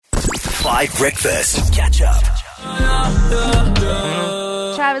5 Breakfast. Catch up.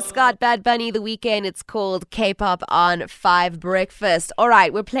 Travis Scott, Bad Bunny, The Weeknd. It's called K-pop on 5 Breakfast. All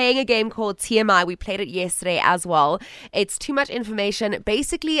right, we're playing a game called TMI. We played it yesterday as well. It's too much information.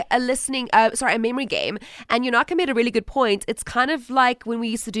 Basically, a memory game. And Yonaka made a really good point. It's kind of like when we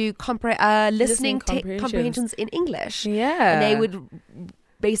used to do listening comprehensions in English. Yeah. And they would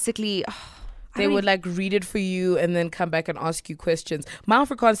basically... They would read it for you and then come back and ask you questions. My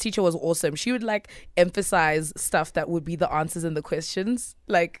Afrikaans teacher was awesome. She would emphasize stuff that would be the answers in the questions.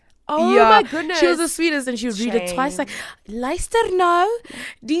 My goodness. She was the sweetest and she would read it twice. Luister nou,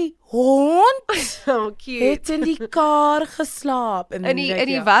 die hond so cute. het in die kar geslaap. In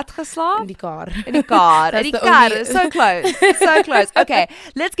die wat geslaap? In die kar. In die kar. That's In die the kar. only- So close. So close. Okay,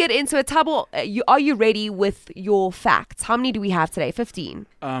 let's get into it. Thabo, are you ready with your facts? How many do we have today? 15?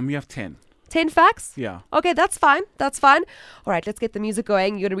 We have 10. 10 facts? Yeah. Okay, that's fine. That's fine. All right, let's get the music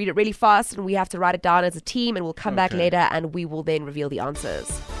going. You're going to read it really fast, and we have to write it down as a team, and we'll come back Okay. later, and we will then reveal the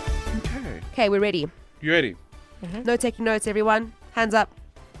answers. Okay. Okay, we're ready. You ready? No taking notes, everyone. Hands up.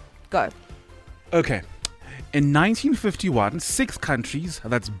 Go. Okay. In 1951, 6 countries,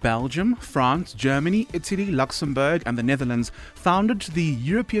 that's Belgium, France, Germany, Italy, Luxembourg, and the Netherlands, founded the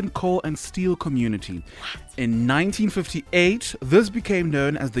European Coal and Steel Community. In 1958, this became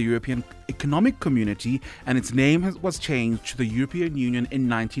known as the European Economic Community, and its name was changed to the European Union in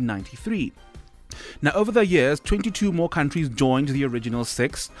 1993. Now, over the years, 22 more countries joined the original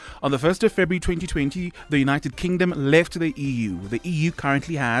 6. On the 1st of February 2020, the United Kingdom left the EU. The EU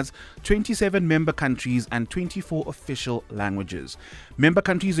currently has 27 member countries and 24 official languages. Member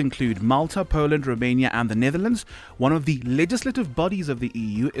countries include Malta, Poland, Romania, and the Netherlands. One of the legislative bodies of the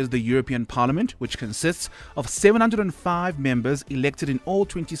EU is the European Parliament, which consists of 705 members elected in all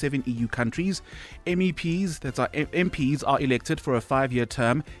 27 EU countries. MPs are elected for a 5-year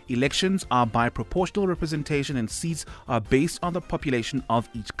term. Elections are by proportional representation and seats are based on the population of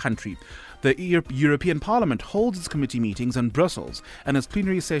each country. The European Parliament holds its committee meetings in Brussels and its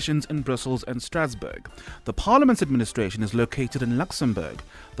plenary sessions in Brussels and Strasbourg. The Parliament's administration is located in Luxembourg.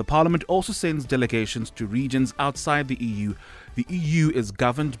 The Parliament also sends delegations to regions outside the EU. The EU is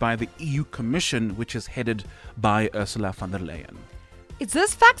governed by the EU Commission, which is headed by Ursula von der Leyen. Is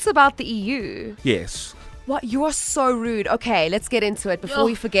this facts about the EU? Yes. What? You are so rude. Okay, let's get into it. Before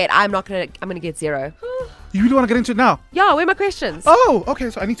we forget, I'm gonna get 0. You really want to get into it now? Yeah, where are my questions? Oh, okay.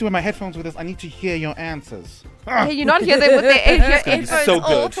 So I need to wear my headphones with this. I need to hear your answers. Hey, you're not here there with the It's headphones so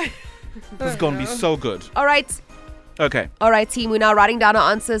off. good. This is going to be so good. All right. Okay. All right, team. We're now writing down our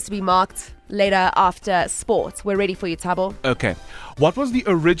answers to be marked later after sport. We're ready for you, Thabo. Okay. What was the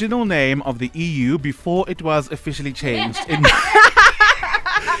original name of the EU before it was officially changed in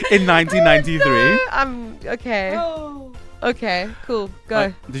 1993? Okay. Oh. Okay, cool.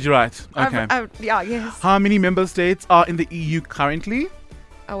 Go. Did you write? Okay. Yes. How many member states are in the EU currently?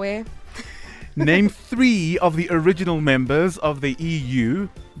 Aware. Name 3 of the original members of the EU.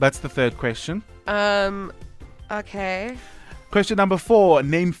 That's the third question. Okay. Question number 4.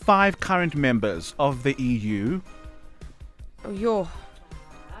 Name 5 current members of the EU. Oh, yo.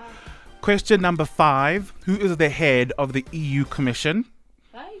 Question number 5. Who is the head of the EU Commission?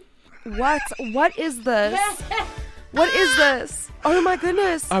 What? What is this? What is this? Oh my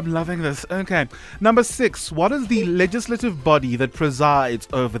goodness. I'm loving this. Okay. Number 6. What is the legislative body that presides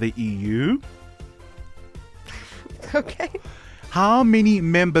over the EU? Okay. How many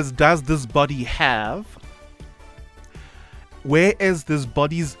members does this body have? Where is this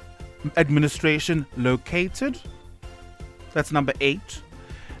body's administration located? That's number 8.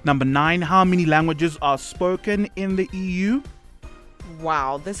 Number 9. How many languages are spoken in the EU?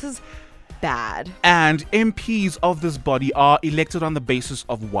 Wow, this is bad. And MPs of this body are elected on the basis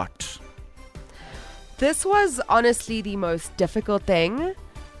of what? This was honestly the most difficult thing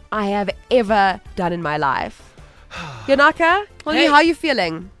I have ever done in my life. Yonaka, Hey. how are you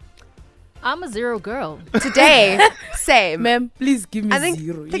feeling? I'm a 0 girl. Today, same. Ma'am, please give me I think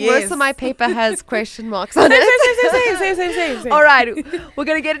 0. most of my paper has question marks on it. Same. All right, we're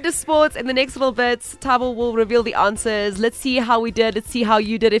going to get into sports in the next little bit. Thabo will reveal the answers. Let's see how we did. Let's see how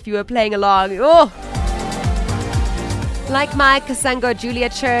you did if you were playing along. Oh! Like Mike, Kasango, Julia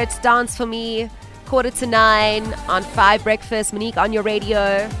Church, Dance for Me, 8:45 on 5 Breakfast. Monique on your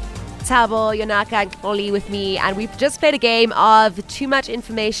radio. Thabo, Yonaka, and Oli with me, and we've just played a game of Too Much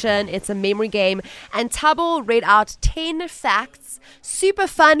Information. It's a memory game, and Thabo read out 10 facts, super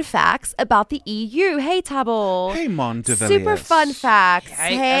fun facts about the EU. Hey, Thabo. Hey, Mon de Super Villiers. fun facts. I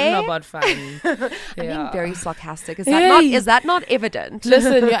hey? don't know about fun. I'm being very sarcastic. Is Hey. that not evident?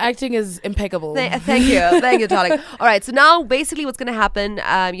 Listen, your acting is impeccable. Thank you, darling. All right, so now basically what's going to happen,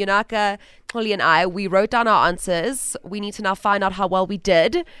 Yonaka, Holly, and I, we wrote down our answers. We need to now find out how well we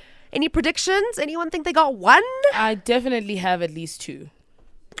did. Any predictions? Anyone think they got one? I definitely have at least 2.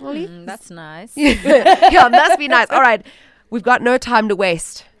 Holly? That's nice. Yeah, must be nice. All right, we've got no time to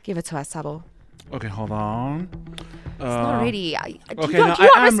waste. Give it to us, Thabo. Okay, hold on. It's not ready. Okay, do you no, not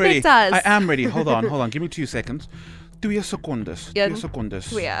I am respect ready. us? I am ready. Hold on. Give me 2 seconds. 2 seconds. 2 seconds.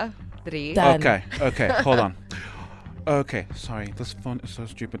 2, 3. Done. Okay, hold on. Okay, sorry. This phone is so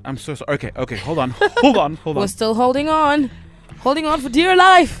stupid. I'm so sorry. Okay, hold on. Hold on. We're still holding on. Holding on for dear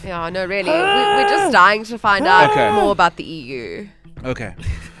life. Yeah, no, really. We're just dying to find out Okay. more about the EU. Okay.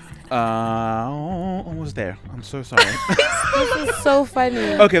 Almost there. I'm so sorry. This is so funny.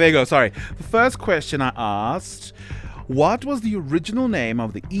 Okay, there you go. Sorry. The first question I asked, what was the original name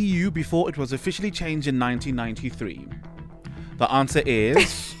of the EU before it was officially changed in 1993? The answer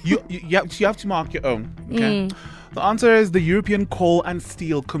is you have to mark your own. Okay. The answer is the European Coal and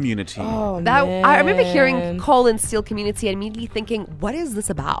Steel Community. Oh, I remember hearing man. coal and steel community and immediately thinking, what is this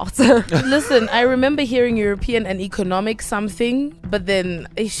about? Listen, I remember hearing European and economic something, but then,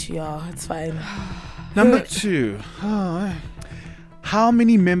 yeah, it's fine. Number 2. How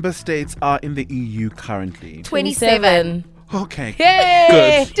many member states are in the EU currently? 27. Okay.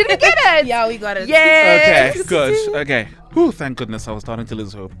 Yay! Good. Did we get it? Yeah, we got it. Yay! Okay, good. Okay. Whew, thank goodness I was starting to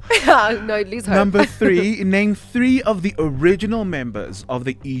lose hope. No, lose hope. Number 3, name 3 of the original members of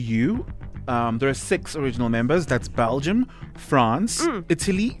the EU. There are 6 original members. That's Belgium, France,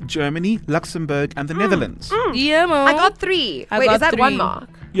 Italy, Germany, Luxembourg, and the Netherlands. Yeah, man. I got 3. I Wait, got is that 3. 1 mark?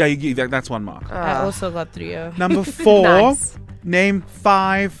 Yeah, that's 1 mark. I also got 3. Yeah. Number 4, Nice. name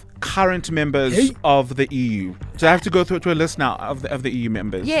 5 current members of the EU. So I have to go through to a list now of the EU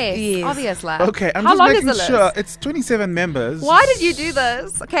members. Yes, Yes. obviously. Okay, I'm How just long making is the sure. list? It's 27 members. Why did you do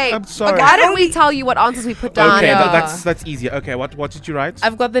this? Okay, I'm sorry. why don't we tell you what answers we put down? Okay, Yeah. that's easier. Okay, what did you write?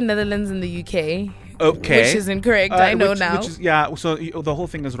 I've got the Netherlands and the UK, Okay. which is incorrect. I know now. Which is, yeah, so the whole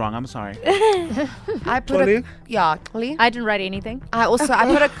thing is wrong. I'm sorry. I put Holly? Holly? I didn't write anything. I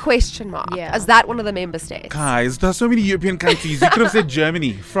put a question mark. Yeah. Is that one of the member states? Guys, there's so many European countries. You could have said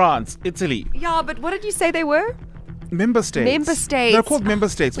Germany, France, Italy. Yeah, but what did you say they were? Member states. Member states. They're called member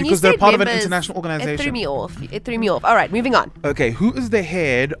states When you because they're said part of an members, international organization. It threw me off. All right, moving on. Okay, who is the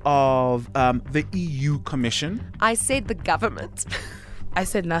head of the EU Commission? I said the government. I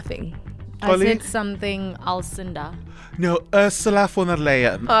said nothing. Holly? I said something Alcinda. No, Ursula von der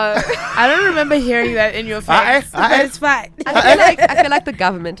Leyen. I don't remember hearing that in your face, but it's fine. I feel like the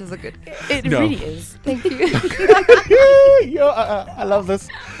government is a good. It No. really is. Thank you. Yo, I love this.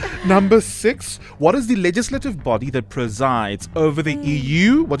 Number 6. What is the legislative body that presides over the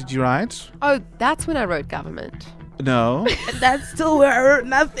EU? What did you write? Oh, that's when I wrote government. No. That's still where I wrote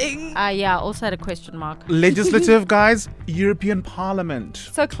nothing. Yeah, also had a question mark. Legislative, guys. European Parliament.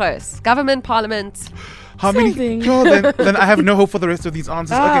 So close. Government, parliament. How Same many? thing. Yo, then I have no hope for the rest of these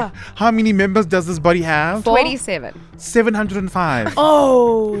answers. Ah. Okay. How many members does this body have? 27. 705.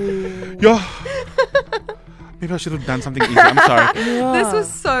 Oh. Yo. Maybe I should have done something easy. I'm sorry. This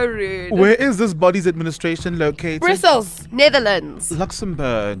was so rude. Where is this body's administration located? Brussels. Netherlands.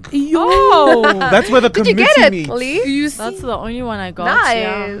 Luxembourg. Oh. That's where the Did you committee get it, meets. Lee? You see? That's the only one I got.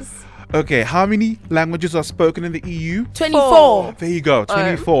 Yeah. Nice. Okay, how many languages are spoken in the EU? 24. There you go,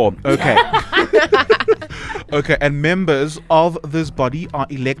 24. Okay. Okay, and members of this body are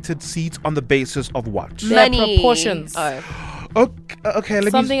elected seats on the basis of what? Their Money. proportions. Oh. Okay,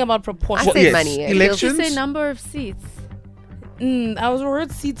 let Something me... about I proportions. said yes, money. It Did elections. you say number of seats? I was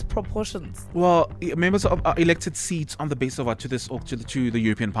word seats proportions. Well, members are elected seats on the basis of what to the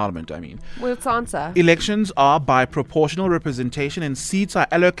European Parliament, I mean. What's the answer? Elections are by proportional representation and seats are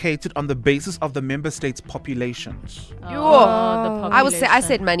allocated on the basis of the member states' populations. The I said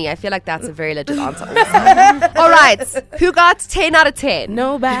population. money. I feel like that's a very legit answer. Also. All right. Who got 10 out of 10?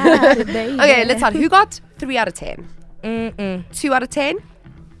 Nobody, baby. Okay, let's start. Who got 3 out of 10? Mm-mm. 2 out of 10?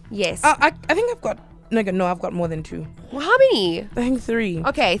 Yes. I think I've got... No, I've got more than 2. Well, how many? I think 3.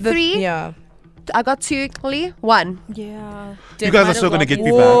 Okay, 3. Yeah. I got 2. Holly, 1. Yeah. You guys are still going to get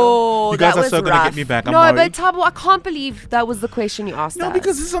me back. Whoa, You guys that are was still going to rough. get me back. I'm No, worried. but Thabo, I can't believe that was the question you asked No, us.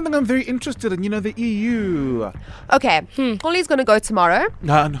 because this is something I'm very interested in. You know, the EU. Okay, Holly's going to go tomorrow.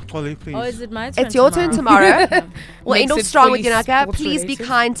 No, Polly, please. Oh, is it my turn? It's your turn tomorrow. We'll Makes end off it strong with fully Yanaka. sports Please be related.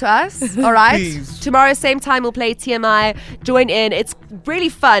 kind to us. All right. Please. Tomorrow, same time, we'll play TMI. Join in. It's really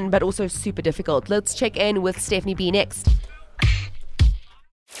fun, but also super difficult. Let's check in with Stephanie B next.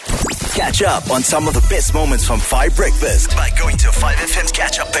 Catch up on some of the best moments from 5 Breakfast by going to 5FM's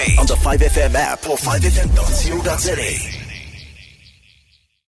catch-up page on the 5FM app or 5FM.co.za.